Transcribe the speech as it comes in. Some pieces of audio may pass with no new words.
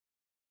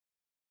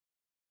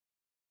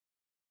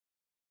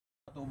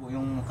tumutubo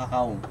yung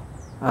cacao.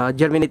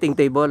 Germinating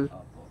table.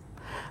 Opo.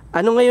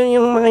 Ano ngayon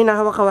yung mga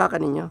hinahawak-hawakan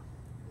ninyo?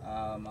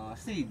 Mga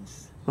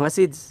seeds. Mga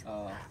seeds.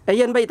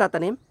 Yan ba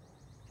itatanim?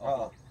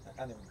 Opo.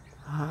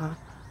 Ah.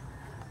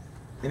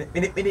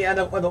 Pinipili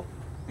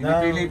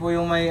po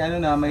yung may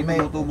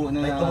may tumutubo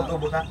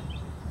na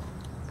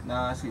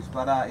na seeds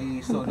para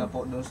i-sow na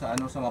po doon sa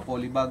sa mga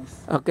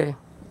polybags. Okay.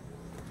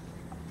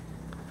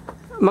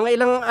 Mga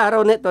ilang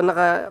araw nito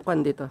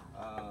nakakuan dito?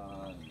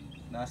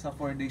 Nasa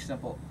 4 days na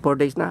po. 4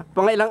 days na.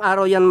 Mga ilang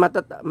araw yan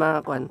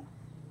makuan?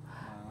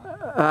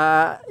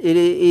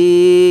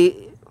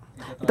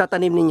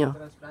 Itatanim ninyo?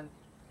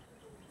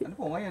 Ano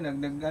po ngayon?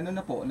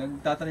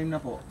 Nagtatanim na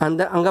po.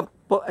 Hanggang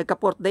po,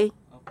 ka-4th day?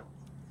 Opo.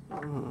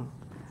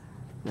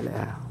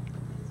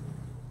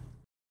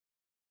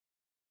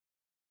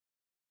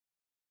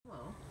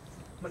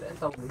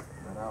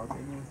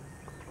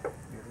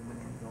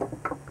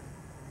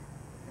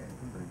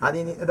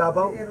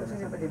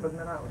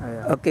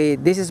 Okay,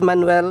 this is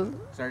Manuel,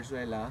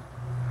 Sarsuela.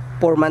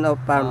 foreman of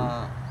farm.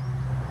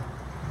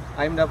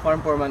 I'm the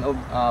farm foreman of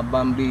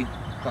Bambi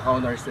Cacao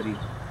Nursery.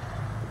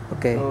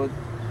 Okay. So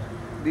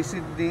this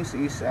seedlings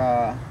is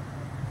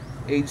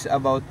aged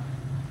about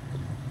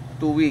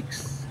 2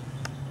 weeks.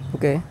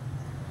 Okay.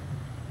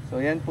 So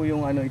yan po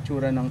yung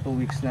itsura ng 2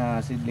 weeks na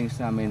seedlings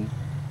namin.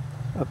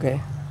 Okay.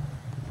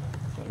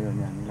 So yun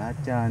yan, lahat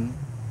yan.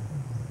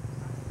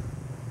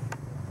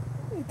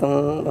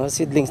 Itong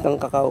seedlings ng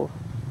cacao.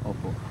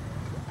 Opo.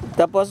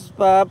 Tapos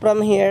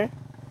from here,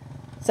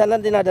 saan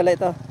na dinadala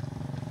ito?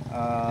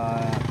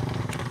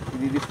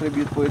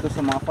 I-distribute po ito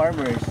sa mga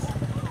farmers.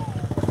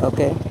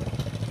 Okay.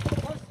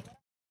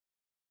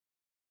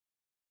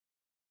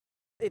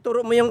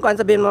 Ituro mo yung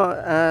sabihin mo,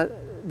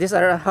 these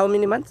are how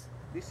many months?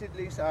 These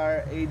seedlings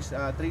are aged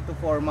 3 to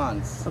 4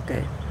 months.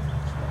 Okay.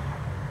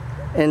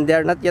 And they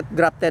are not yet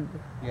grafted?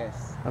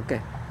 Yes.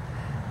 Okay.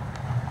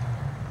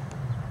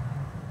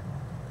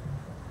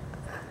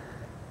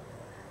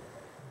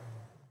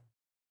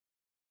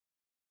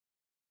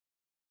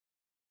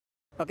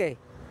 Okay.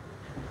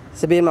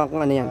 Sabihin mo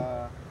kung ano yan.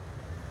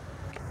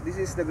 This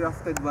is the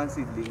grafted one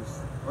seedlings.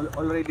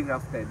 Already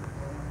grafted.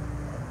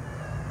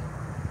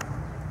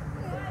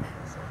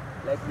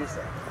 Like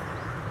this.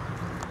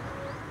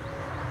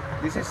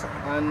 This is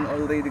an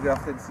already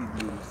grafted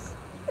seedlings.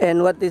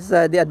 And what is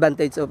the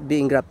advantage of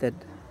being grafted?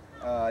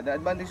 The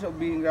advantage of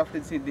being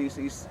grafted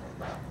seedlings is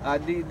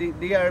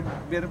they are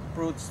bear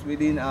fruits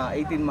within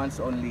 18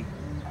 months only.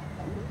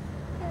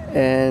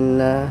 And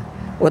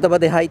what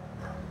about the height?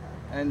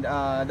 And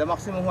the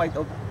maximum height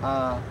of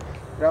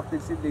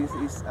grafted seedlings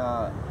is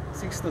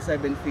 6 to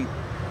 7 feet.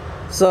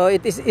 So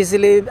it is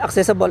easily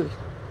accessible To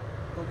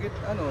get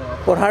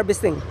for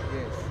harvesting.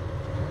 Yes.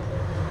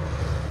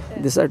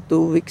 These are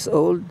 2 weeks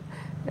old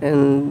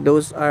and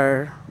those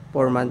are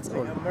 4 months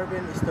old. I'm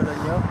Mervin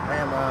Istolonyo. I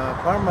am a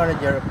farm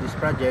manager of this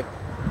project.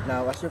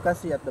 Now, as you can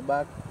see at the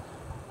back,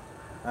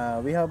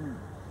 we have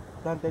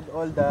planted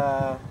all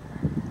the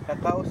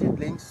cacao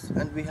seedlings,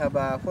 and we have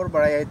 4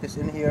 varieties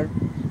in here.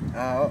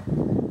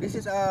 This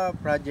is a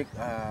project.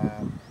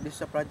 This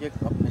is a project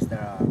of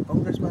Mr.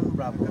 Congressman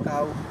from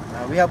Cacao.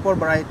 We have 4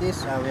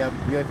 varieties. We have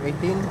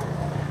UF18,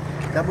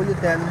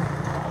 W10,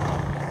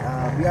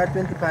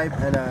 BR25,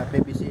 and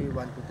PBC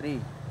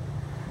 123.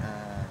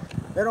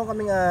 Meron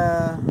kaming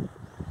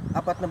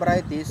 4 na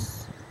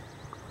varieties.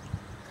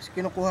 Kasi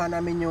kinukuha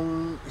namin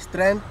yung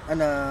strength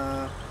and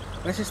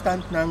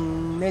resistant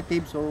ng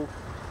native. So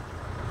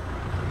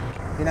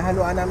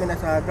hinahaluan namin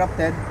as a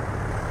grafted.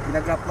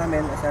 Ginagraft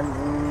namin as an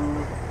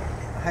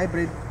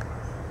hybrid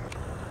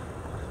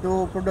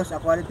to produce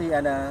a quality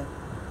and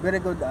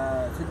very good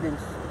seedlings.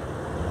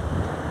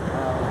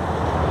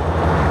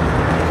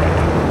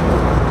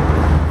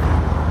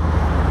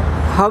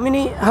 How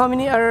many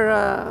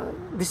are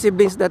the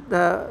seedlings that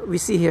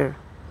we see here?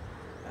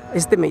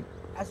 Estimate.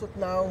 As of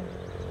now,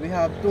 we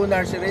have 2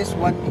 nurseries,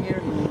 one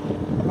here in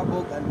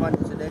Pakabog and one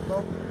in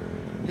Sideco.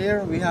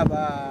 Here we have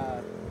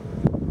 100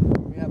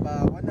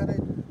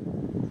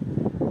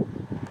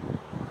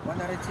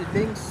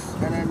 seedlings,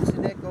 and in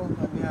Sideco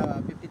we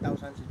have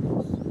 50,000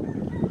 seedlings.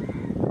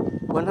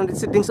 100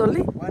 seedlings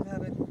only?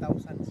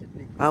 100,000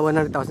 seedlings.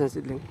 100,000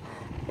 seedlings.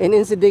 And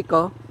in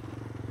Sideco,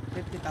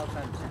 50,000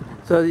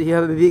 seedlings. so you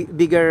have a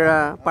bigger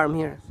farm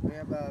here. We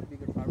have a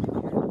bigger farm here.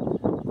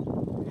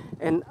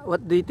 And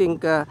what do you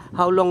think?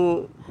 How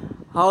long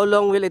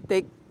will it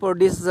take for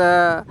this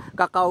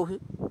cacao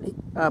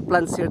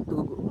plants here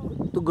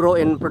to grow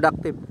and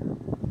productive?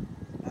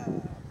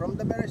 From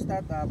the very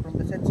start, from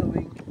the seed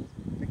sowing,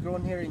 we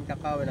grown here in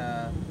Cacao in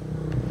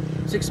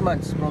 6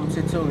 months from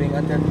seed sowing,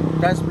 and then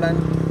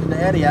transplant to the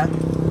area,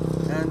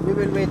 and we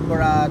will wait for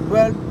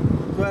 12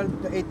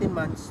 to 18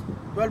 months.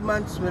 12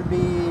 months will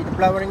be the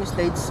flowering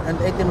stage, and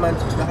 18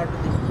 months is the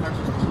harvesting stage.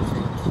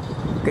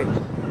 Okay.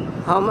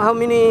 How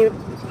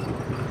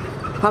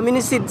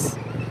many seeds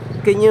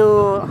can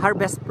you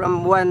harvest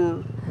from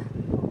one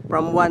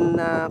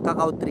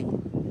cacao tree?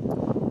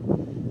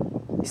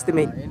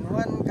 Estimate. In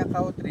one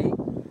cacao tree,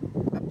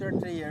 after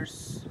 3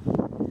 years,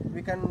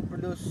 we can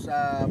produce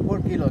 4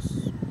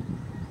 kilos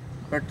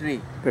per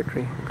tree. Per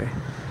tree. Okay.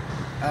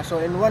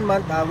 So in 1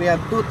 month, we have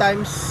 2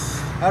 times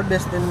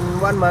harvest in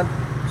 1 month,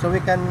 so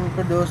we can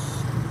produce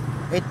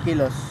 8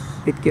 kilos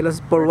 8 kilos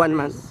for 1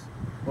 month.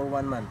 for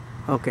 1 month.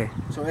 Okay.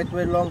 So it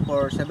will long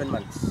for 7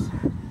 months.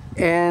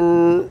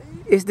 And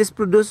is this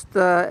produced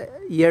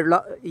year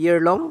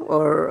long,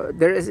 or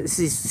there is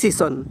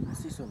season?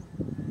 Season.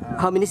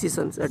 How many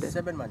seasons are there?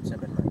 7 months.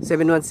 7 months.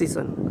 7 months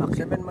season.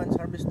 Okay. 7 months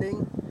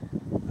harvesting,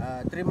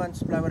 3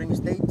 months flowering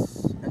stage,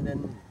 and then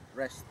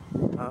rest.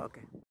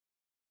 Okay.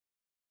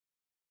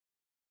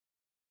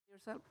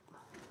 Yourself?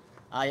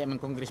 I am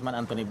Congressman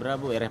Anthony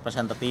Bravo, a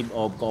representative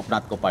of Co-op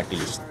Natco Party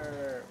List.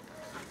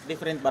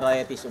 Different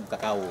varieties of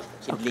cacao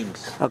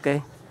seedlings.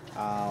 Okay.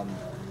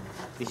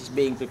 This is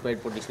being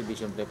prepared for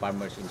distribution to the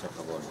farmers in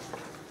Sorsogon.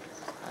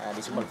 The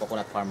small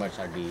coconut farmers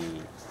are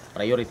the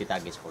priority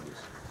targets for this.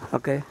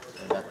 Okay.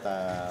 So that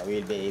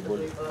we will be able,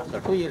 after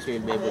 2 years, we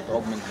will be able to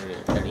augment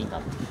their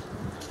income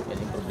and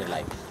improve their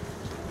life.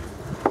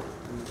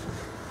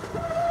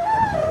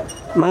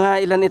 Mga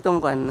ilan itong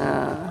kan?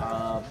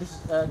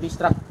 This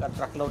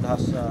truckload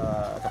has a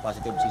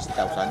capacity of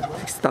 60,000.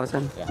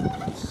 6,000. Yeah,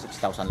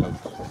 6,000 loads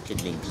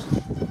seedlings.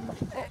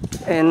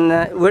 And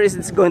where is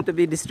this going to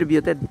be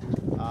distributed?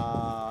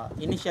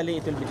 Initially,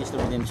 it will be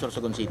distributed in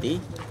Sorsogon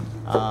City,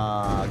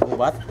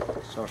 Gubat,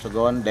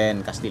 Sorsogon,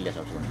 then Castilla,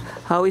 Sorsogon.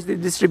 How is the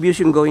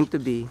distribution going to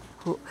be?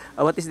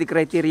 What is the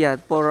criteria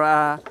for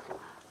a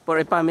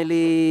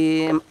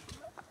family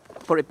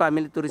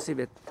to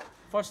receive it?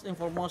 First and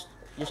foremost,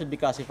 you should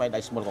be classified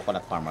as small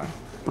coconut farmer.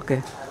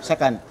 Okay.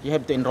 Second, you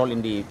have to enroll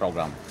in the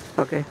program.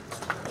 Okay.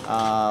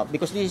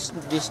 Because this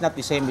is not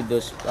the same with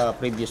those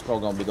previous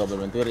program of the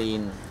government,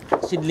 wherein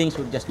seedlings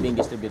were just being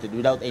distributed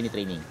without any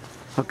training.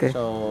 Okay.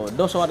 So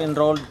those who are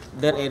enrolled,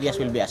 their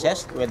areas will be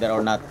assessed whether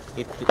or not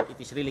it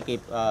is really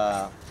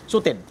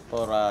suited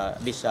for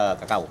this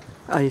cacao.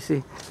 I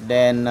see.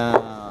 Then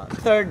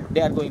third,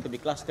 they are going to be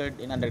clustered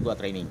and undergo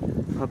training.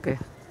 Okay.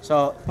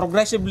 So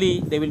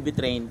progressively, they will be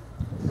trained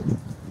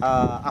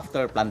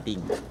after planting.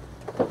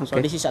 Okay.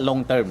 So this is a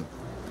long-term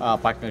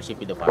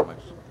partnership with the farmers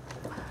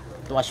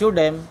to assure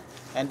them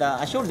and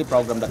assure the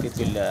program that it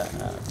will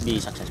be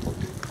successful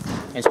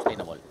and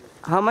sustainable.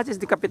 How much is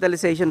the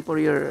capitalization for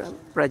your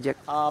project?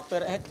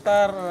 Per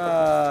hectare,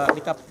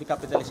 the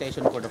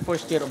capitalization for the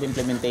first year of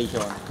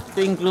implementation,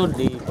 to include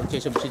the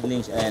purchase of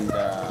seedlings and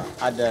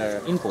other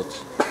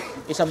inputs,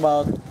 is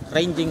about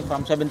ranging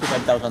from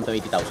 75,000 to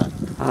 80,000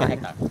 per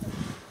hectare.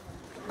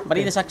 But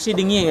in the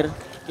succeeding year,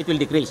 it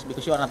will decrease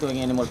because you are not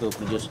doing anymore to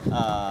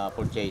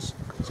purchase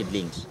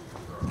seedlings,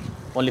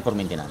 only for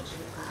maintenance.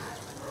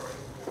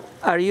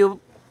 Are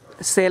you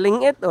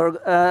selling it or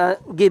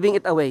giving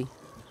it away?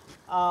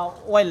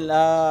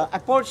 A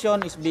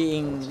portion is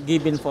being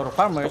given for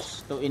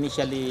farmers to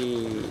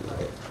initially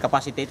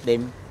capacitate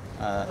them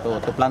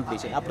to plant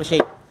this and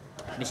appreciate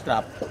this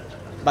crop.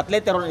 But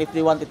later on, if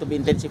they want it to be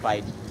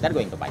intensified, they're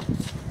going to buy.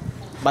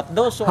 But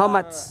those who How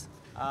much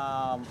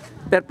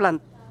per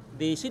plant?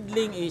 The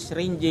seedling is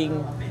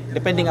ranging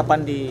depending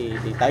upon the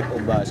type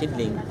of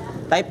seedling.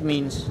 Type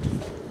means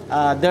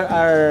there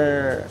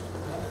are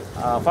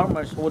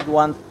farmers who would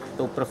want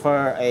to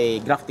prefer a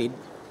grafted,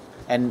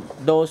 and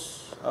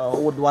those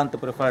who would want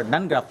to prefer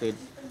non-grafted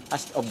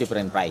as of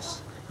different price.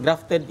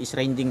 Grafted is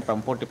ranging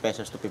from 40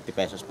 pesos to 50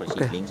 pesos per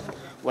seedlings,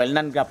 while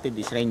non-grafted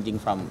is ranging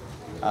from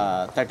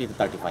 30 to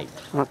 35.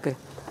 Okay.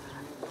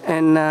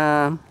 And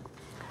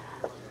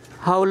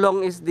how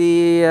long is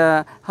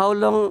the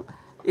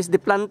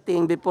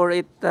planting before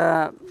it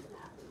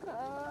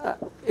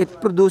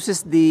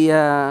produces the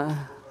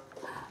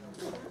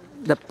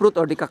fruit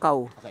or the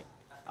cacao? Okay.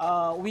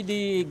 With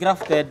the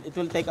grafted, it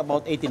will take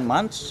about 18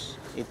 months.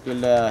 It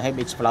will have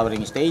its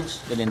flowering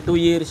stage. Then in 2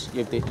 years,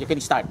 you can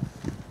start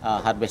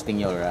harvesting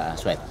your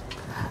sweat.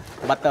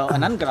 But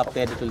an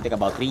ungrafted, it will take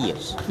about 3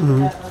 years.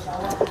 Mm-hmm.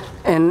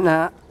 And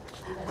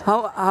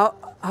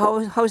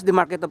how is the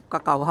market of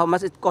cacao? How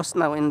much it costs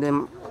now in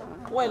the?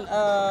 Well,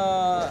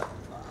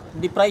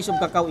 the price of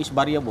cacao is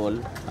variable,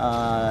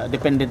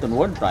 dependent on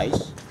world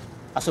price.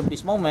 As of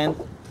this moment,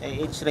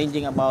 it's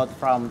ranging about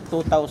from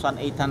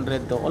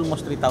 $2,800 to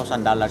almost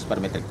 $3,000 per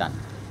metric ton.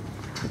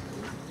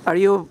 Are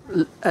you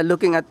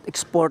looking at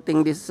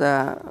exporting this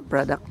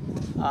product?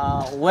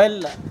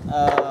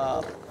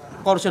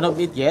 Portion of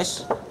it,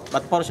 yes,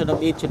 but portion of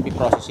it should be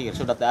processed here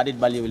so that the added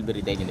value will be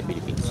retained in the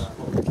Philippines.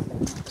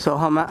 So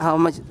how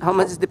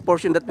much is the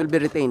portion that will be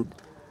retained?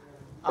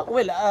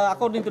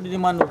 According to the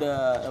demand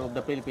of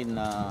the Philippine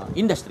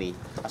industry,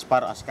 as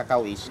far as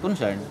cacao is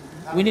concerned,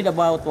 we need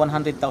about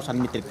 100,000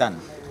 metric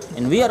ton,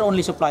 and we are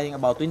only supplying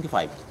about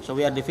 25. So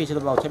we are deficient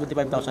about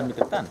 75,000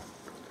 metric ton.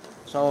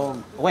 So,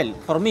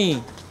 for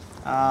me,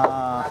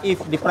 if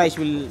the price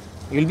will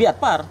be at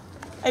par,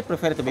 I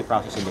prefer to be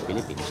processed in the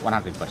Philippines,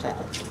 100%.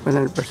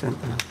 100%.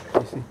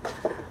 I see.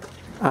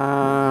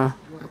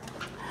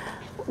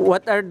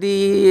 What are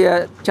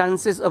the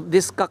chances of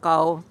this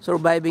cacao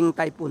surviving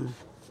typhoon?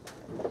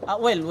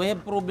 We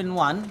have proven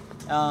one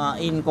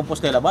in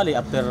Compostela Valley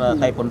after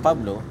Typhoon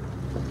Pablo.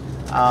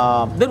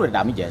 There were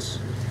damages,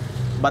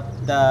 but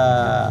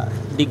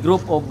the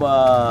group of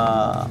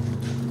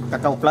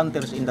cacao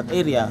planters in that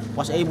area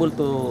was able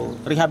to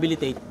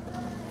rehabilitate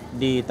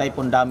the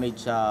typhoon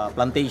damaged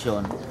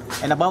plantation,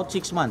 and about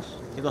 6 months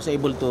it was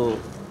able to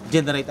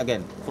generate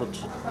again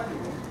fruits.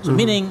 So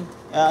meaning,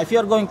 if you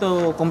are going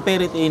to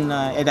compare it in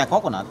a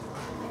coconut,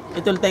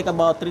 it will take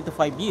about 3 to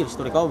 5 years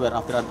to recover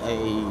after a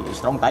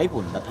strong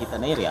typhoon that hit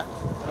an area.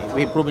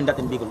 We've proven that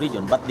in Bicol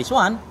region. But this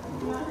one,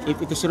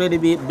 if it is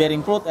already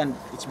bearing fruit and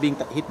it's being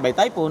hit by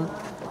typhoon,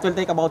 it will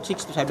take about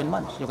 6 to 7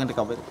 months. You can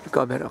recover it.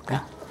 Recover, okay.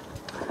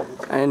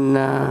 And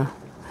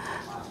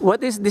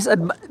what is this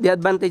the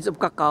advantage of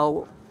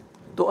cacao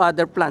to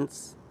other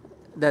plants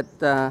that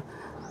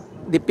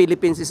the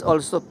Philippines is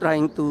also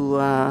trying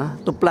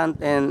to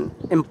plant and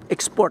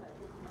export?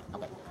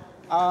 Okay.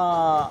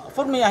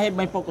 For me, I have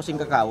my focus in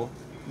cacao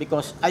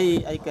because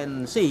I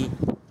can see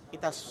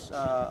it has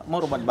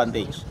more of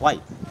advantage. Why?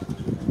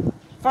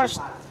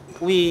 First,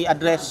 we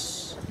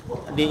address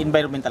the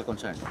environmental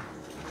concern.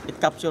 It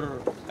captures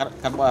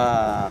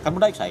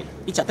carbon dioxide.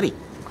 It's a tree.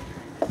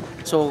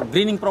 So,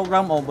 greening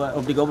program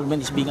of the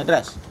government is being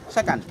addressed.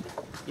 Second,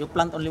 you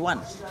plant only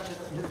once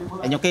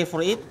and you care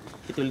for it.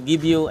 It will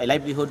give you a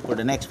livelihood for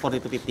the next 40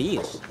 to 50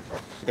 years.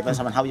 It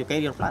depends on how you care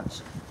your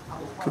plants.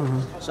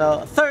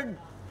 So, third,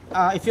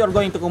 if you are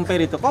going to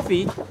compare it to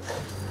coffee,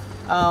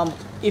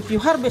 if you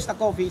harvest a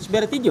coffee, it's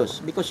very tedious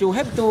because you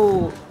have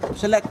to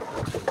select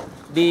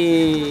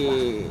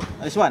the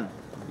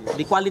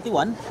quality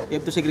one, you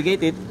have to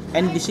segregate it,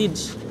 and the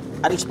seeds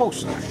are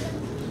exposed.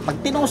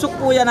 Pag tinusok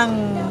po yan ng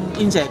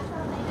insect,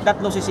 that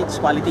loses its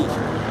quality.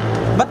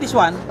 But this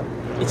one,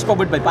 it's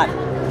covered by pad.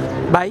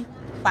 By?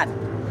 Pad.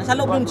 Nasa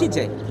loob yung seeds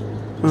eh.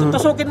 So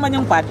tusukin man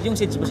yung pad, yung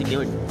seeds mo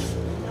secured.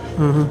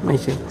 I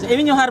see. So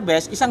even yung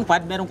harvest, isang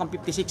pad, meron kang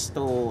 56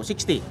 to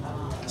 60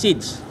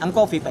 seeds. Ang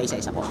coffee pa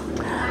isa-isa po.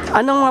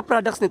 Anong mga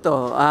products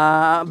nito?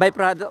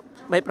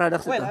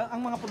 Byproducts Well, nito?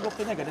 ang mga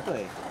produkto niya ganito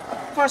eh.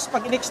 First,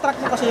 pag in-extract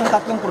mo kasi yung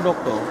tatlong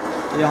produkto,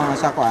 yung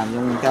sa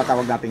yung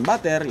tinatawag nating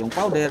butter, yung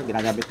powder,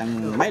 ginagamit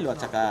ng Milo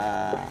at saka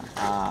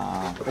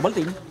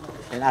Ovaltine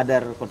and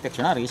other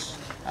confectionaries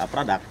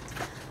product,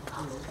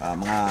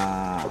 mga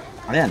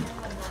ano yan,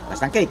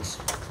 basta ng cakes,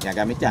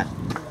 ginagamit yan.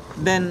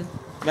 Then,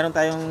 meron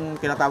tayong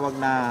tinatawag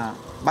na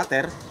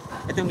butter,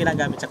 ito yung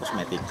ginagamit sa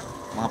cosmetic,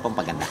 mga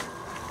pampaganda.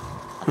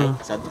 Okay,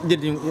 so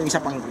yung isa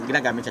pang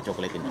ginagamit sa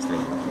chocolate industry.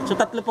 So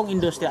tatlo pong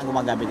industriya ang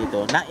gumagamit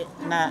dito na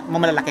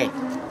mamalalaki.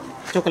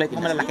 Chocolate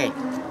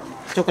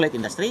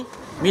industry,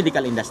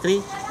 medical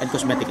industry, and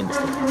cosmetic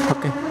industry.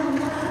 Okay.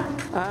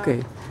 Okay.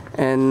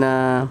 And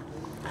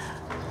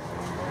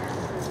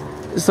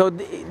so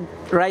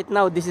right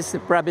now this is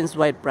a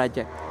province-wide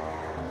project.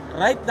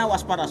 Right now, as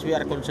far as we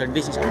are concerned,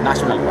 this is a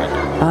national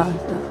project.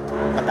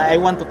 But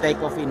I want to take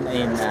off in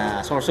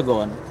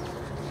Sorsogon.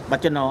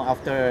 But you know,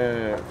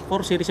 after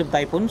 4 series of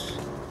typhoons,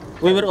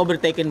 we were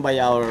overtaken by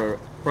our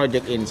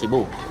project in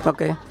Cebu.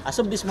 Okay. As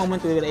of this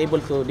moment, we were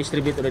able to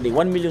distribute already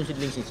 1 million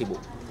seedlings in Cebu.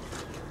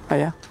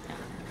 Yeah.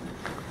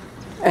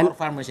 And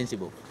farmers in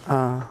Cebu.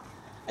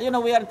 You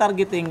know, we are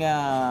targeting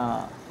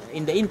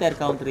in the entire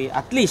country,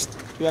 at least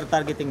we are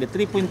targeting the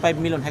 3.5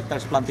 million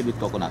hectares planted with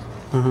coconut.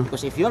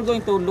 Because if you are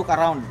going to look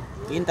around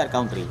the entire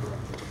country,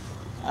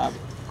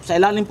 sa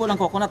ilalim po ng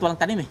coconut, walang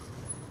tanim eh.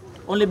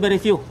 Only very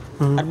few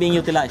are being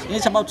utilized.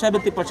 It's about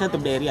 70% of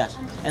the areas.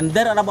 And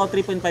there are about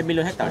 3.5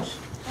 million hectares.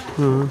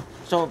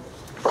 So,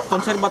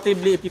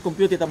 conservatively, if you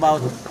compute it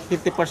about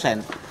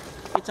 50%,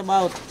 it's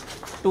about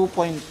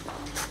 1.7,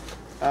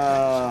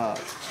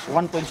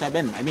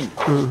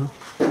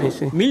 I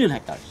see. million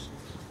hectares,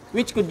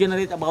 which could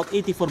generate about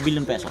 84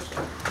 billion pesos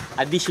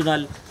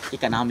additional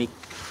economic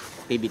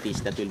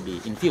activities that will be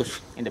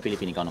infused in the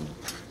Philippine economy.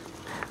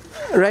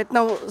 Right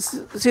now,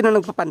 sino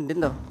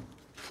nagpapandin to?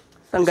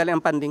 Saan galing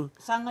ang funding?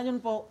 Sa ngayon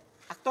po,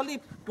 actually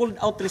pulled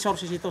out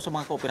resources ito sa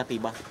mga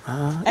kooperatiba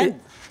and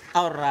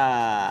our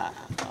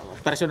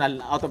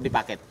personal out of the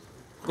pocket.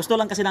 Gusto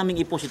lang kasi namin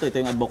i-push ito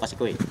yung advocacy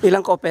ko eh.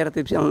 Ilang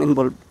cooperatives ang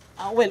involved?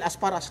 Well, as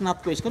far as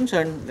NATCO is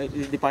concerned,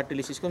 the party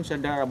list is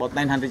concerned, there are about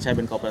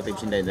 907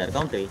 cooperatives in the entire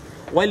country.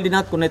 While the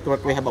NATCO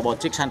network, we have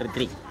about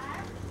 603.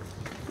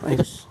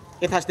 Because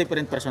it has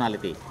different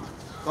personality.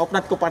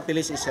 NATCO party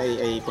list is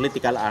a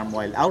political arm,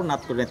 while our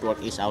NATCO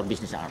network is our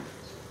business arm.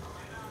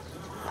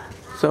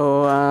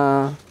 So,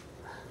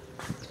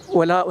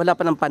 wala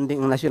pa ng funding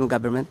ng national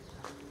government?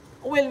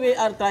 Well, we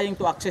are trying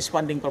to access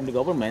funding from the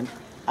government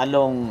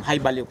along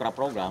high value crop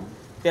program.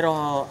 Pero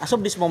as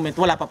of this moment,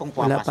 wala pa pong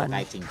pumapasok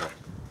kahit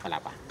 5. Wala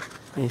pa.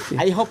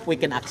 I hope we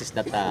can access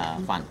that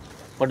fund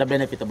for the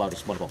benefit of our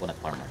small coconut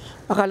farmers.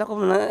 Akala ko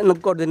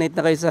nag-coordinate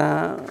na kayo sa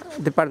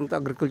Department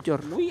of Agriculture.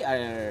 We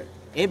are,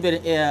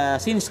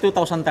 since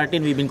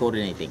 2013, we've been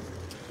coordinating.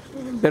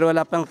 Pero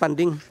wala pang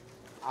funding?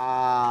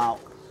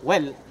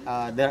 Well,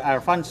 there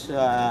are funds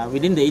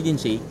within the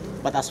agency,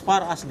 but as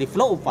far as the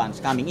flow of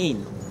funds coming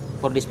in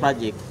for this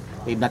project,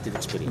 we've not yet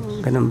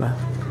experienced. Ganun ba?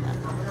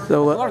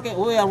 So,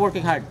 we are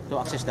working hard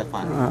to access that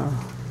fund.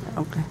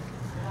 Okay.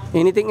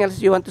 Anything else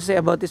you want to say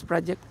about this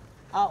project?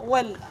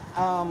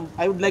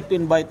 I would like to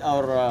invite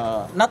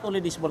our, not only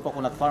the small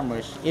coconut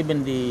farmers,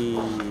 even the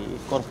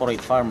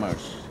corporate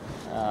farmers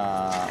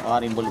who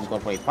are involved in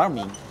corporate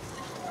farming,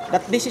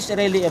 that this is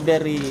really a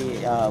very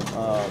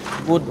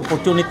good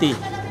opportunity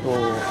to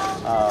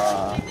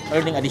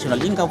earning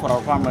additional income for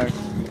our farmers,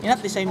 and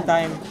at the same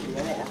time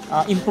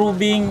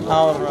improving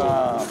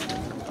our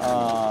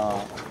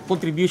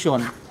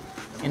contribution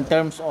in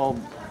terms of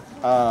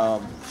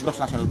gross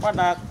national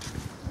product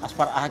as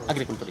far as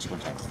agriculture is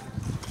concerned.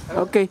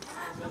 Okay.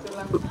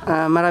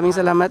 Maraming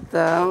salamat,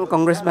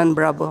 Congressman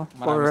Bravo,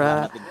 for Maraming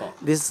salamat din po.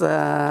 this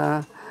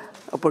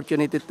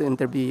opportunity to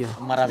interview you.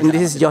 Maraming And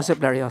this is salamat din po. Joseph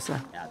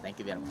Lariosa. Yeah, thank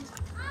you very much.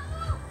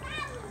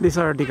 These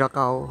are the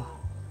cacao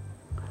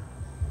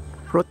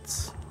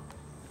fruits,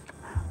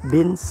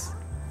 beans,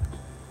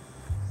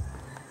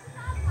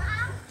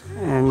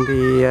 and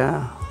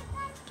the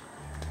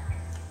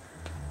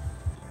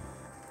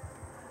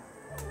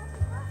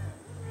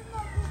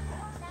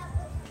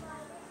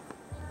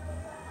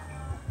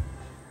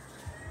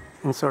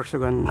in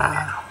Sorsogon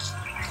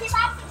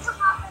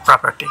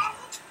property.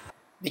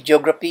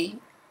 Videography,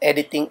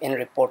 editing and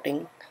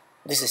reporting.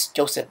 This is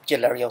Joseph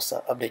Lariosa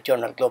of the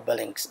Journal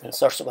GlobaLinks in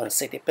Sorsogon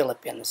City,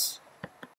 Philippines.